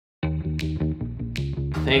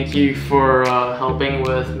Thank you for helping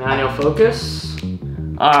with manual focus.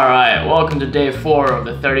 Alright, welcome to day 4 of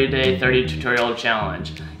the 30-day 30 tutorial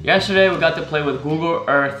challenge. Yesterday we got to play with Google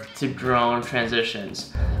Earth to drone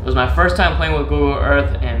transitions. It was my first time playing with Google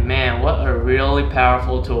Earth, and man, what a really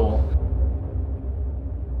powerful tool.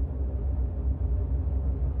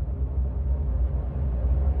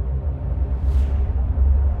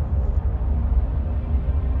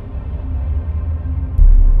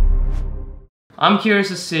 I'm curious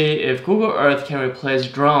to see if Google Earth can replace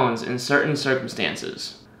drones in certain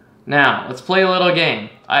circumstances. Now, let's play a little game.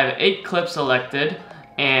 I have 8 clips selected,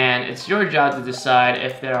 and it's your job to decide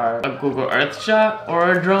if they are a Google Earth shot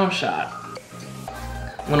or a drone shot.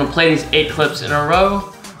 I'm going to play these 8 clips in a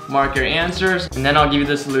row, mark your answers, and then I'll give you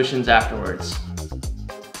the solutions afterwards.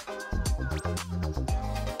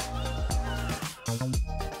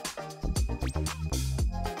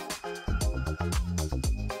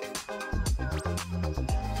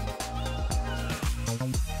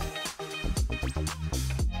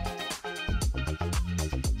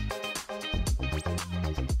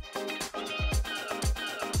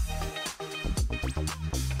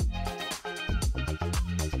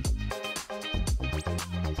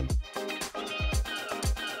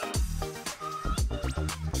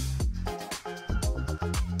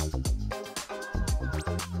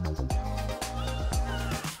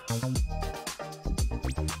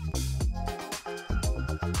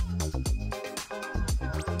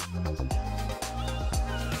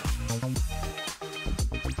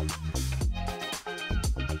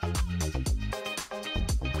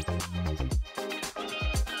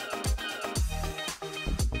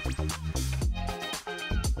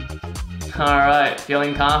 Alright,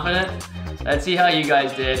 feeling confident? Let's see how you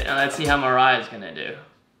guys did, and let's see how Mariah's gonna do.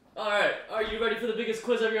 Alright, are you ready for the biggest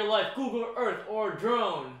quiz of your life? Google Earth or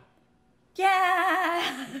drone?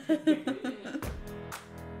 Yeah!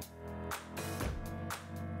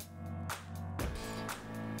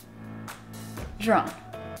 Drone.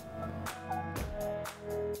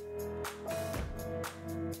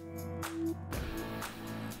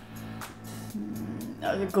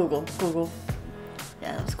 Google.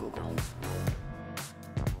 Yeah, that was Google.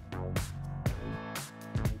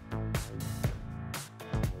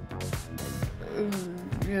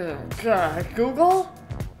 Yeah, God, Google?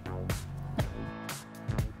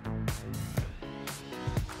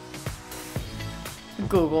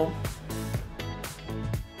 Google.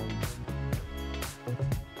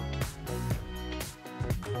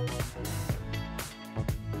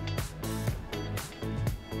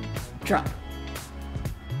 Drone.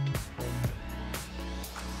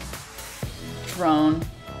 Drone.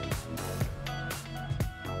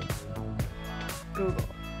 Google.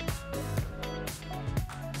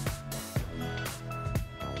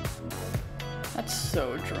 That's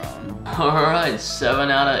so drone. Alright, 7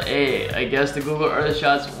 out of 8. I guess the Google Earth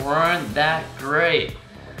shots weren't that great.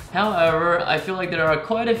 However, I feel like there are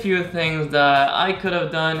quite a few things that I could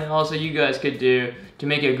have done and also you guys could do to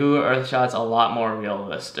make your Google Earth shots a lot more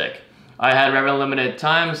realistic. I had rather limited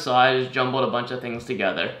time, so I just jumbled a bunch of things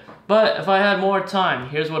together. But if I had more time,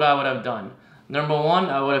 here's what I would have done. Number 1,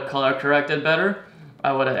 I would have color corrected better.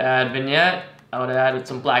 I would have added vignette. I would have added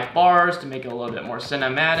some black bars to make it a little bit more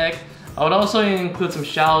cinematic. I would also include some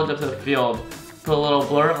shallow depth of field. Put a little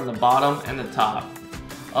blur on the bottom and the top.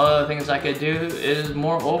 Other things I could do is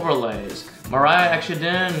more overlays. Mariah actually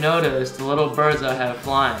didn't notice the little birds I had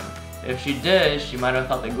flying. If she did, she might have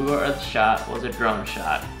thought the Google Earth shot was a drone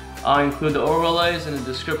shot. I'll include the overlays in the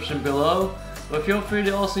description below, but feel free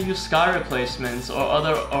to also use sky replacements or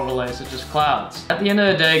other overlays such as clouds. At the end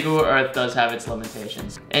of the day, Google Earth does have its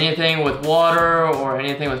limitations. Anything with water or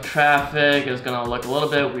anything with traffic is gonna look a little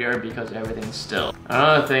bit weird because everything's still.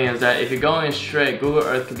 Another thing is that if you're going straight, Google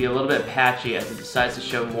Earth can be a little bit patchy as it decides to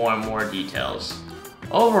show more and more details.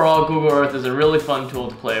 Overall, Google Earth is a really fun tool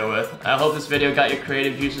to play with. I hope this video got your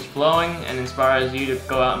creative juices flowing and inspires you to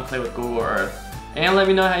go out and play with Google Earth. And let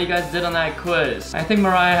me know how you guys did on that quiz. I think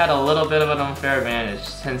Mariah had a little bit of an unfair advantage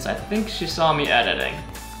since I think she saw me editing.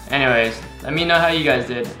 Anyways, let me know how you guys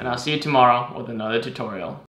did, and I'll see you tomorrow with another tutorial.